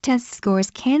Test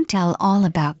scores can't tell all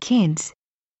about kids.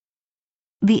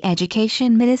 The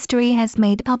Education Ministry has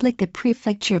made public the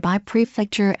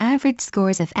prefecture-by-prefecture average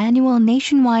scores of annual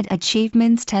nationwide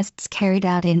achievements tests carried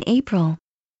out in April.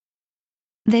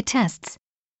 The tests,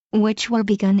 which were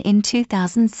begun in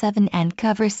 2007 and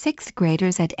cover 6th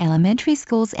graders at elementary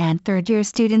schools and third-year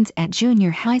students at junior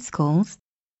high schools,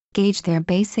 gauge their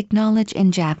basic knowledge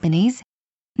in Japanese,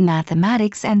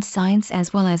 mathematics and science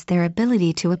as well as their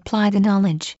ability to apply the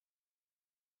knowledge.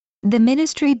 The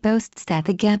ministry boasts that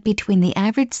the gap between the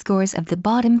average scores of the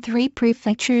bottom 3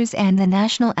 prefectures and the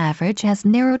national average has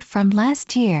narrowed from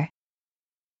last year.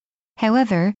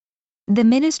 However, the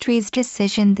ministry's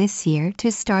decision this year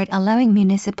to start allowing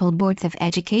municipal boards of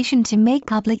education to make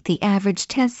public the average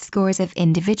test scores of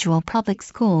individual public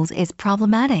schools is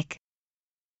problematic.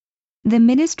 The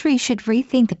ministry should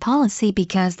rethink the policy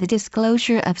because the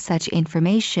disclosure of such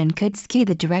information could skew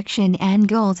the direction and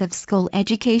goals of school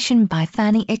education by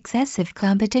fanning excessive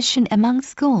competition among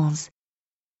schools.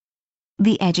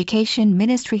 The Education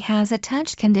Ministry has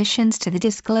attached conditions to the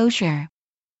disclosure.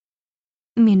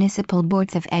 Municipal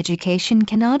boards of education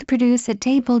cannot produce a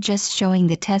table just showing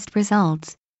the test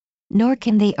results, nor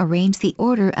can they arrange the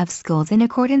order of schools in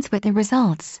accordance with the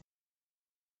results.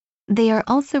 They are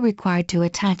also required to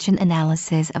attach an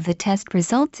analysis of the test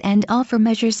results and offer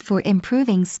measures for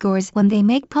improving scores when they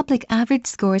make public average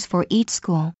scores for each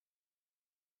school.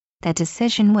 That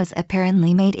decision was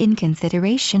apparently made in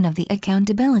consideration of the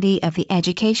accountability of the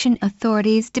education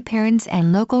authorities to parents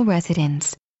and local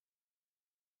residents.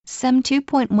 Some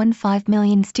 2.15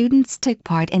 million students took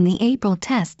part in the April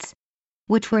tests,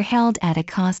 which were held at a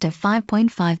cost of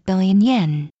 5.5 billion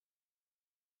yen.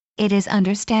 It is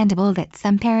understandable that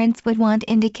some parents would want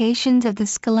indications of the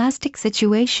scholastic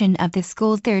situation of the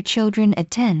schools their children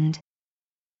attend.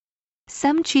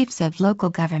 Some chiefs of local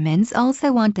governments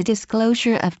also want the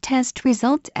disclosure of test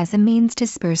results as a means to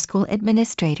spur school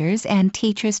administrators and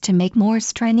teachers to make more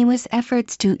strenuous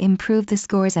efforts to improve the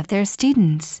scores of their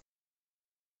students.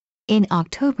 In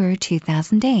October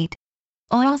 2008,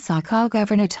 Osaka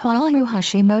Governor Toru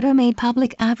Hashimoto made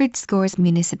public average scores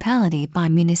municipality by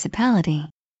municipality.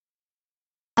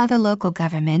 Other local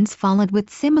governments followed with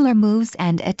similar moves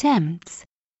and attempts.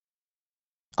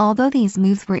 Although these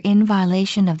moves were in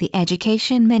violation of the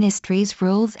Education Ministry's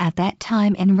rules at that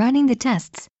time in running the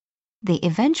tests, they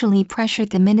eventually pressured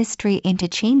the ministry into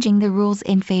changing the rules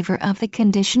in favor of the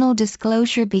conditional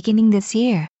disclosure beginning this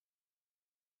year.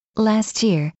 Last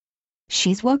year,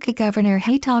 Shizuoka Governor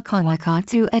Heitaka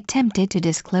Wakatsu attempted to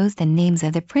disclose the names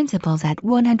of the principals at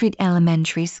 100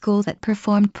 elementary schools that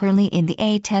performed poorly in the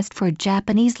A test for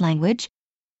Japanese language,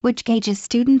 which gauges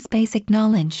students' basic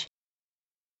knowledge.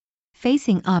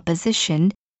 Facing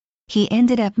opposition, he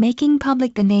ended up making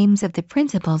public the names of the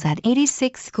principals at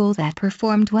 86 schools that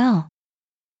performed well.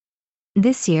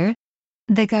 This year,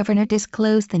 the governor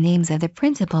disclosed the names of the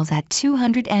principals at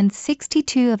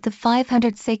 262 of the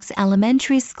 506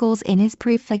 elementary schools in his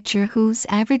prefecture whose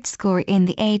average score in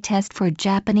the A test for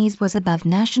Japanese was above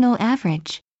national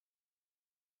average.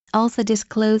 Also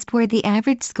disclosed were the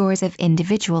average scores of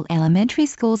individual elementary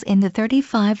schools in the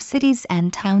 35 cities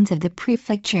and towns of the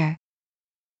prefecture.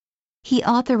 He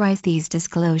authorized these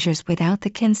disclosures without the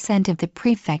consent of the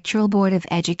Prefectural Board of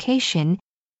Education,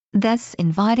 thus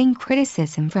inviting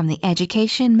criticism from the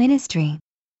Education Ministry.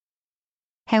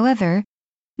 However,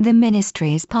 the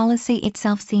ministry's policy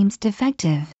itself seems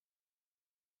defective.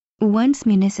 Once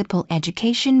municipal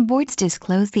education boards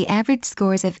disclose the average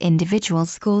scores of individual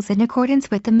schools in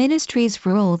accordance with the ministry's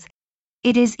rules,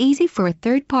 it is easy for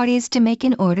third parties to make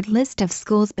an ordered list of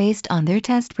schools based on their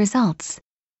test results.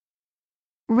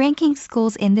 Ranking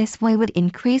schools in this way would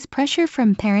increase pressure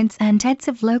from parents and heads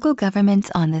of local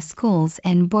governments on the schools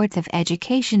and boards of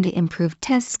education to improve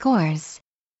test scores.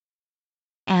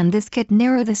 And this could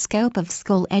narrow the scope of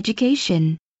school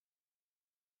education.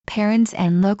 Parents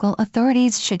and local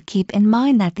authorities should keep in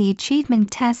mind that the achievement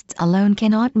tests alone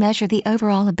cannot measure the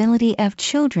overall ability of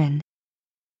children.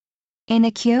 In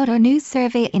a Kyoto News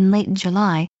survey in late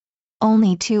July,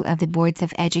 only 2 of the boards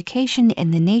of education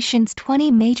in the nation's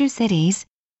 20 major cities,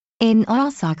 in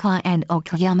Osaka and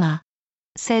Okayama,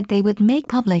 said they would make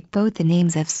public both the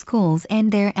names of schools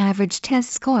and their average test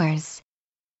scores.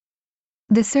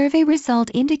 The survey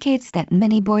result indicates that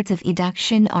many boards of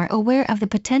education are aware of the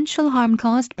potential harm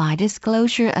caused by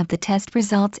disclosure of the test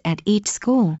results at each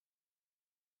school.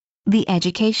 The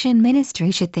Education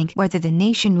Ministry should think whether the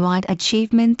nationwide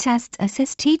achievement tests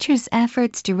assist teachers'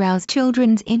 efforts to rouse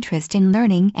children's interest in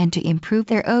learning and to improve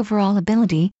their overall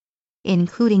ability,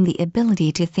 including the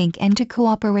ability to think and to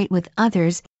cooperate with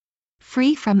others,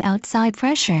 free from outside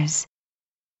pressures.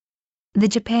 The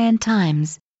Japan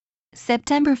Times,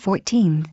 September 14.